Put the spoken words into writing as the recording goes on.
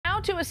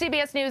to a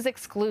CBS News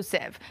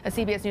exclusive, a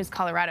CBS News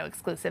Colorado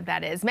exclusive,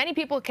 that is. Many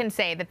people can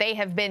say that they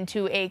have been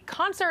to a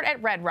concert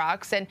at Red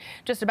Rocks, and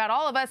just about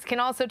all of us can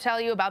also tell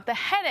you about the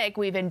headache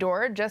we've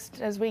endured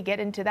just as we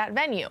get into that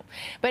venue.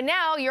 But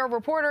now your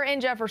reporter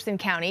in Jefferson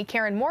County,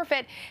 Karen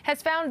Morfitt,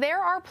 has found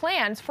there are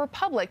plans for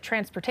public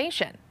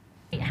transportation.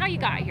 How you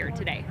got here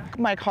today?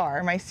 My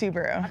car, my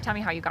Subaru. Tell me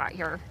how you got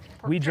here.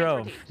 We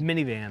drove,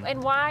 minivan.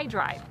 And why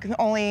drive?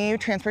 Only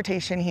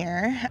transportation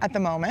here at the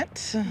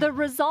moment. The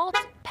result,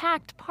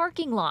 packed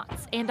parking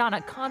lots, and on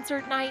a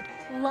concert night,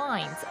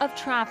 lines of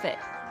traffic.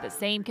 The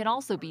same can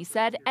also be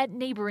said at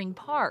neighboring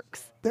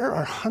parks. There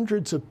are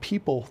hundreds of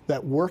people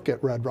that work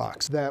at Red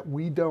Rocks that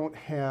we don't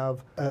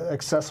have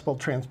accessible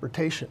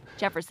transportation.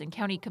 Jefferson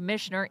County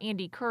Commissioner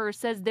Andy Kerr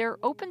says their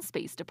open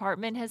space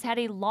department has had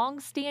a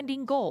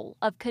long-standing goal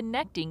of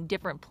connecting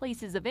different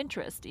places of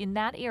interest in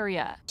that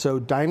area. So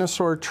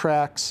dinosaur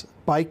tracks,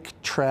 bike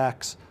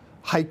tracks,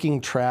 hiking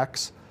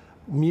tracks,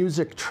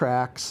 music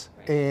tracks,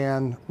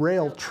 and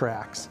rail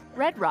tracks.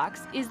 Red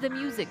Rocks is the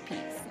music piece.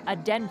 A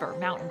Denver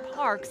Mountain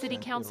Park City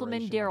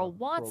Councilman Darrell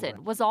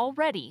Watson was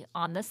already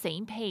on the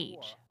same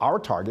page. Our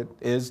target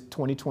is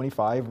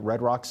 2025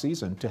 Red Rock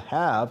season to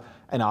have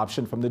an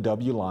option from the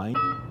W line.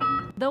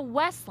 The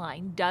West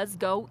Line does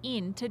go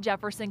into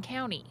Jefferson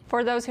County.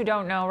 For those who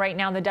don't know, right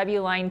now the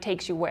W line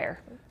takes you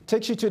where?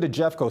 Takes you to the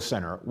Jeffco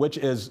Center, which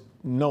is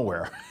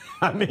nowhere.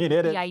 I mean,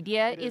 The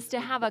idea is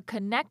to have a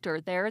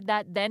connector there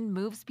that then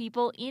moves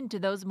people into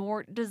those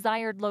more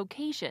desired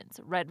locations,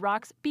 Red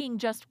Rocks being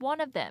just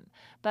one of them.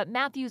 But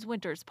Matthews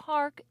Winters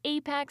Park,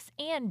 Apex,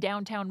 and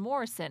downtown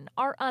Morrison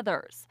are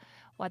others.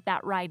 What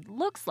that ride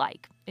looks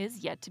like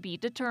is yet to be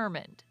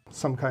determined.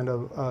 Some kind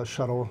of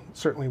shuttle,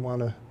 certainly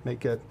want to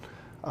make it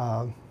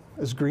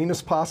as green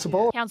as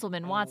possible.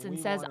 Councilman Watson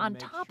says on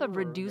top of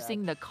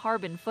reducing the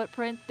carbon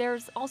footprint,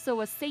 there's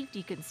also a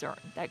safety concern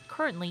that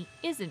currently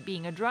isn't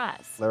being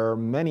addressed. There are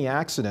many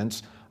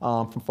accidents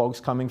from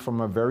folks coming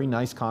from a very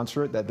nice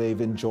concert that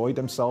they've enjoyed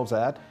themselves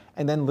at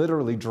and then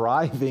literally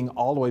driving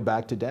all the way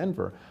back to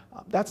Denver.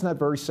 That's not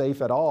very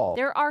safe at all.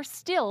 There are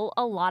still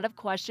a lot of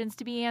questions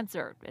to be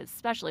answered,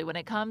 especially when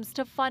it comes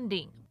to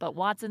funding. But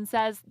Watson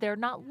says they're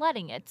not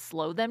letting it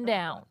slow them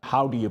down.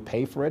 How do you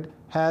pay for it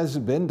has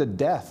been the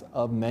death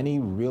of many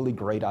really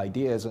great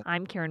ideas.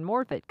 I'm Karen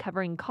Morfitt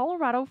covering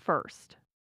Colorado First.